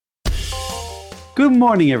Good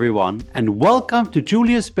morning, everyone, and welcome to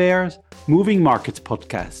Julius Baer's Moving Markets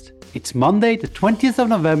podcast. It's Monday, the 20th of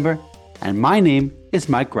November, and my name is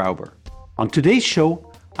Mike Grauber. On today's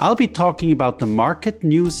show, I'll be talking about the market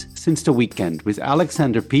news since the weekend with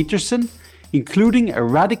Alexander Peterson, including a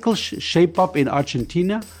radical shape-up in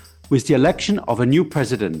Argentina with the election of a new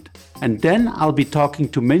president. And then I'll be talking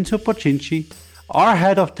to Menzo Pochinchi, our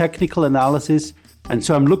head of technical analysis, and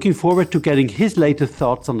so I'm looking forward to getting his latest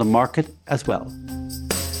thoughts on the market as well.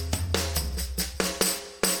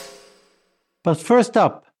 But first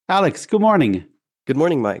up, Alex, good morning. Good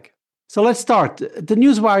morning, Mike. So let's start. The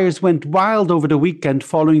news wires went wild over the weekend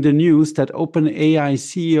following the news that OpenAI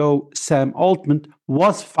CEO Sam Altman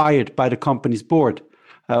was fired by the company's board.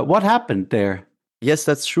 What happened there? Yes,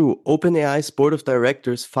 that's true. OpenAI's board of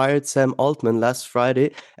directors fired Sam Altman last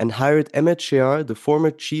Friday and hired Emmett Shear, the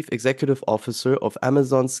former chief executive officer of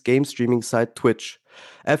Amazon's game streaming site Twitch.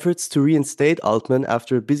 Efforts to reinstate Altman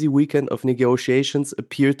after a busy weekend of negotiations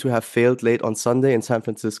appeared to have failed late on Sunday in San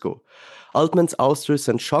Francisco. Altman's ouster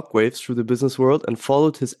sent shockwaves through the business world and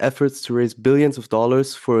followed his efforts to raise billions of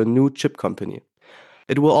dollars for a new chip company.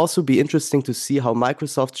 It will also be interesting to see how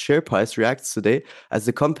Microsoft's share price reacts today, as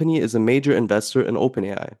the company is a major investor in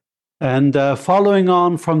OpenAI. And following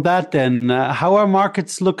on from that then, how are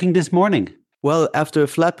markets looking this morning? Well, after a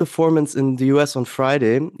flat performance in the US on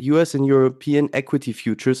Friday, US and European equity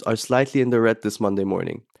futures are slightly in the red this Monday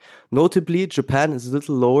morning. Notably, Japan is a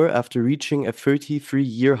little lower after reaching a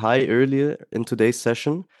 33-year high earlier in today's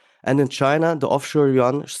session. And in China, the offshore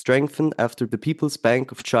yuan strengthened after the People's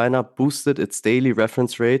Bank of China boosted its daily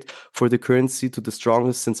reference rate for the currency to the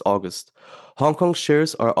strongest since August. Hong Kong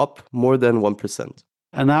shares are up more than 1%.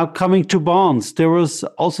 And now coming to bonds, there was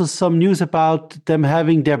also some news about them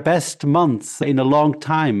having their best months in a long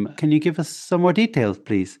time. Can you give us some more details,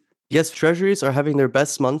 please? Yes, treasuries are having their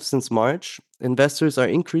best month since March. Investors are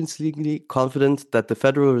increasingly confident that the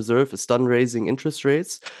Federal Reserve is done raising interest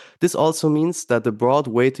rates. This also means that the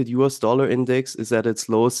broad-weighted US dollar index is at its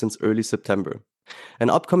lowest since early September. An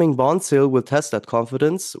upcoming bond sale will test that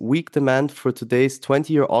confidence. Weak demand for today's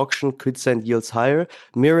 20-year auction could send yields higher,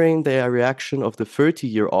 mirroring the reaction of the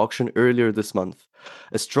 30-year auction earlier this month.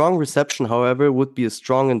 A strong reception, however, would be a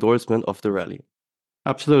strong endorsement of the rally.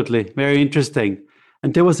 Absolutely. Very interesting.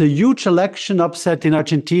 And there was a huge election upset in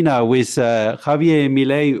Argentina with Javier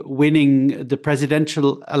Milei winning the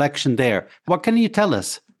presidential election there. What can you tell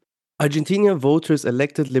us? Argentina voters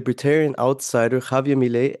elected libertarian outsider Javier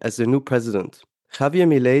Milei as their new president. Javier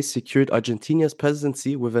Milei secured Argentina's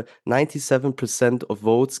presidency with a 97% of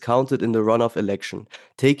votes counted in the runoff election,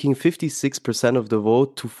 taking 56% of the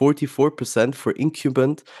vote to 44% for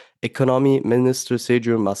incumbent Economy Minister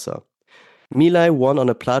Sergio Massa. Milei won on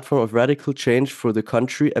a platform of radical change for the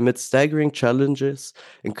country amid staggering challenges,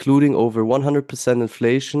 including over 100%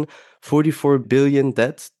 inflation, 44 billion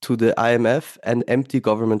debt to the IMF, and empty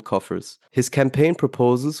government coffers. His campaign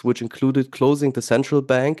proposals, which included closing the central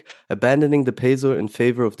bank, abandoning the peso in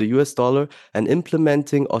favor of the US dollar, and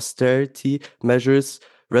implementing austerity measures,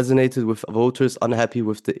 resonated with voters unhappy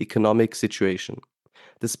with the economic situation.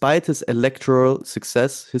 Despite his electoral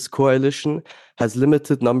success, his coalition has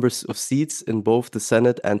limited numbers of seats in both the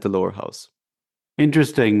Senate and the lower house.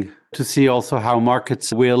 Interesting to see also how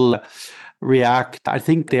markets will react. I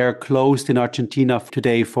think they're closed in Argentina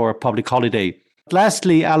today for a public holiday.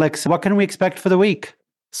 Lastly, Alex, what can we expect for the week?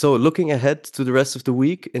 So looking ahead to the rest of the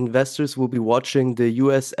week, investors will be watching the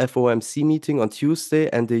US FOMC meeting on Tuesday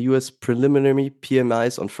and the US preliminary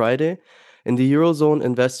PMIs on Friday. In the Eurozone,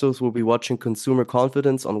 investors will be watching consumer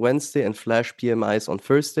confidence on Wednesday and flash PMIs on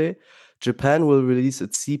Thursday. Japan will release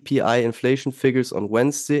its CPI inflation figures on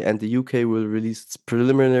Wednesday, and the UK will release its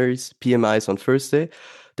preliminary PMIs on Thursday.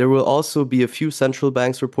 There will also be a few central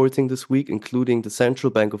banks reporting this week, including the Central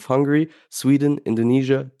Bank of Hungary, Sweden,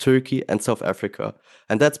 Indonesia, Turkey, and South Africa.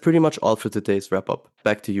 And that's pretty much all for today's wrap-up.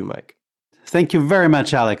 Back to you, Mike. Thank you very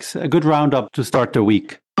much, Alex. A good roundup to start the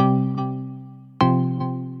week.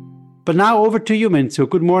 But now over to you, Menzo.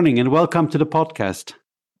 Good morning and welcome to the podcast.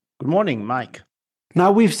 Good morning, Mike.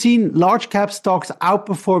 Now, we've seen large cap stocks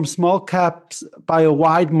outperform small caps by a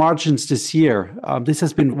wide margins this year. This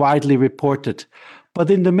has been widely reported. But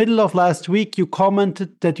in the middle of last week, you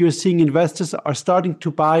commented that you're seeing investors are starting to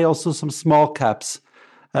buy also some small caps.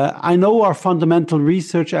 I know our fundamental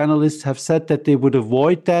research analysts have said that they would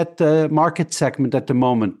avoid that market segment at the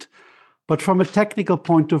moment. But from a technical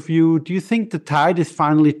point of view, do you think the tide is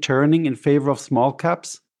finally turning in favor of small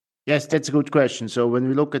caps? Yes, that's a good question. So when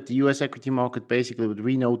we look at the US equity market, basically what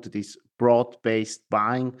we noted is broad-based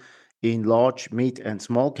buying in large, mid, and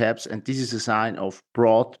small caps. And this is a sign of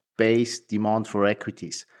broad-based demand for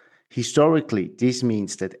equities. Historically, this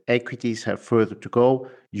means that equities have further to go.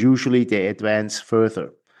 Usually they advance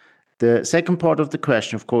further. The second part of the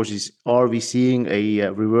question, of course, is are we seeing a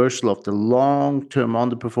reversal of the long-term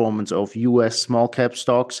underperformance of US small cap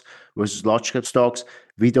stocks versus large cap stocks?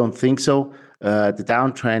 We don't think so. The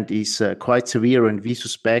downtrend is quite severe, and we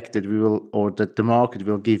suspect that that the market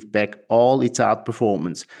will give back all its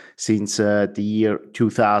outperformance since the year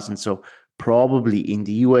 2000. So probably in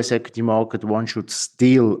the US equity market, one should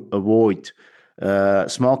still avoid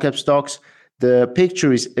small cap stocks. The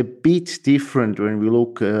picture is a bit different when we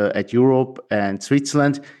look at Europe and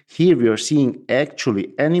Switzerland. Here we are seeing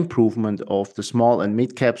actually an improvement of the small and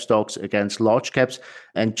mid cap stocks against large caps.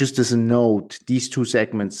 And just as a note, these two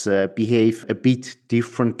segments behave a bit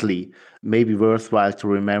differently. Maybe worthwhile to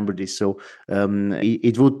remember this. So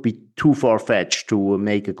it would be too far-fetched to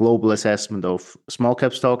make a global assessment of small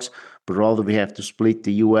cap stocks, but rather we have to split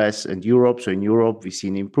the US and Europe. So in Europe, we see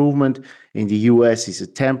an improvement. In the US, it's a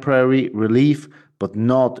temporary relief, but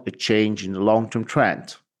not a change in the long-term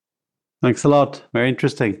trend. Thanks a lot. Very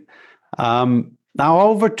interesting. Now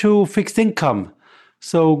over to fixed income.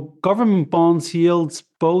 So government bonds yields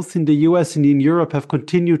both in the US and in Europe have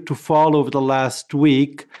continued to fall over the last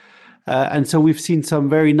week. And so we've seen some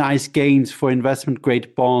very nice gains for investment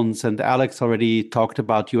grade bonds. And Alex already talked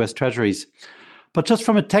about US Treasuries. But just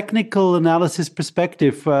from a technical analysis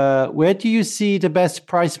perspective, where do you see the best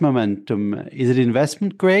price momentum? Is it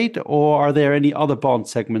investment grade, or are there any other bond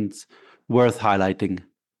segments worth highlighting?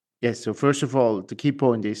 Yes, so first of all, the key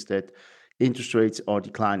point is that interest rates are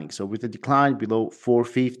declining. So with a decline below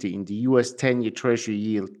 450 in the US 10-year Treasury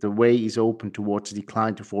yield, the way is open towards a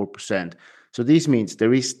decline to 4%. So this means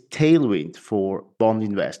there is tailwind for bond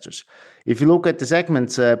investors. If you look at the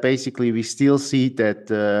segments, basically we still see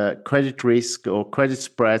that credit risk or credit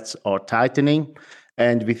spreads are tightening.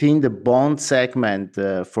 And within the bond segment,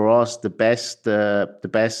 for us, the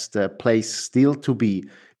best place still to be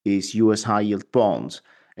is US high yield bonds.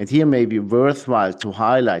 And here may be worthwhile to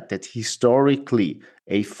highlight that historically,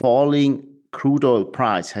 a falling crude oil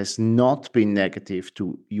price has not been negative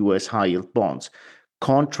to US high yield bonds.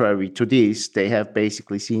 Contrary to this, they have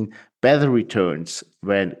basically seen better returns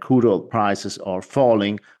when crude oil prices are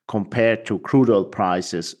falling compared to crude oil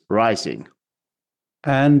prices rising.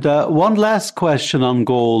 And one last question on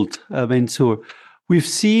gold, Mansour. We've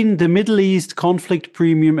seen the Middle East conflict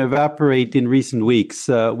premium evaporate in recent weeks,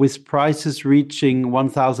 with prices reaching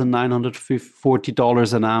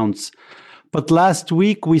 $1,940 an ounce. But last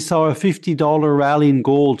week, we saw a $50 rally in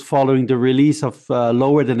gold following the release of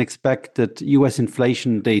lower than expected US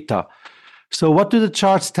inflation data. So what do the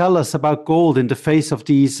charts tell us about gold in the face of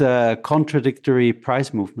these contradictory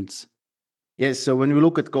price movements? Yes, so when we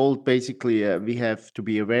look at gold, basically, we have to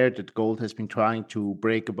be aware that gold has been trying to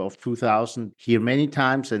break above 2,000 here many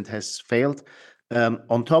times and has failed.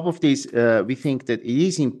 On top of this, we think that it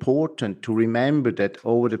is important to remember that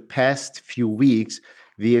over the past few weeks,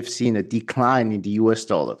 we have seen a decline in the US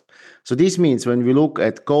dollar. So this means when we look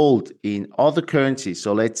at gold in other currencies,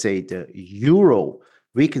 so let's say the euro,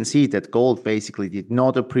 we can see that gold basically did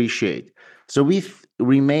not appreciate. So we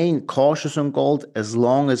remain cautious on gold as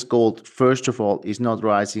long as gold, first of all, is not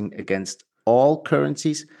rising against all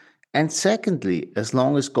currencies. And secondly, as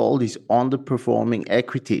long as gold is underperforming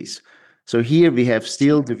equities. So here we have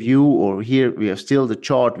still the view, or here we have still the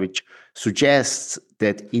chart, which suggests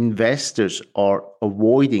that investors are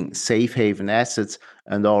avoiding safe haven assets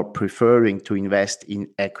and are preferring to invest in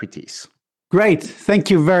equities. Great. Thank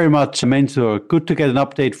you very much, Mansour. Good to get an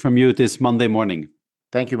update from you this Monday morning.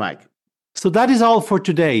 Thank you, Mike. So that is all for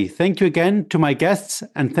today. Thank you again to my guests,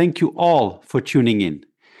 and thank you all for tuning in.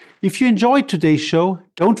 If you enjoyed today's show,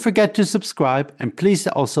 don't forget to subscribe, and please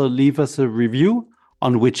also leave us a review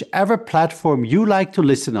on whichever platform you like to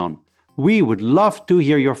listen on. We would love to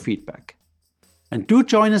hear your feedback. And do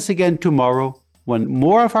join us again tomorrow when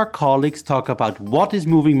more of our colleagues talk about what is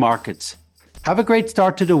moving markets. Have a great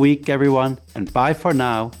start to the week, everyone, and bye for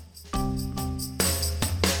now.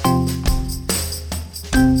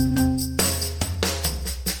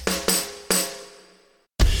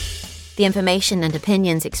 The information and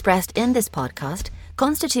opinions expressed in this podcast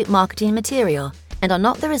constitute marketing material and are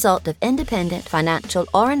not the result of independent financial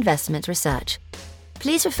or investment research.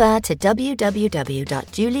 Please refer to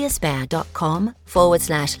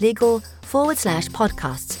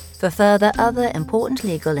www.juliusbaer.com/legal/podcasts for further other important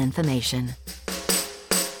legal information.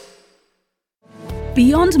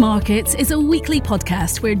 Beyond Markets is a weekly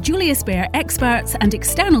podcast where Julius Baer experts and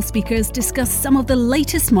external speakers discuss some of the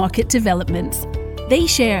latest market developments. They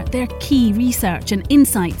share their key research and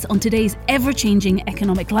insights on today's ever-changing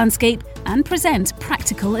economic landscape and present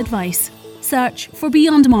practical advice. Search for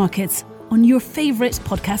Beyond Markets on your favourite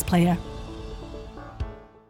podcast player.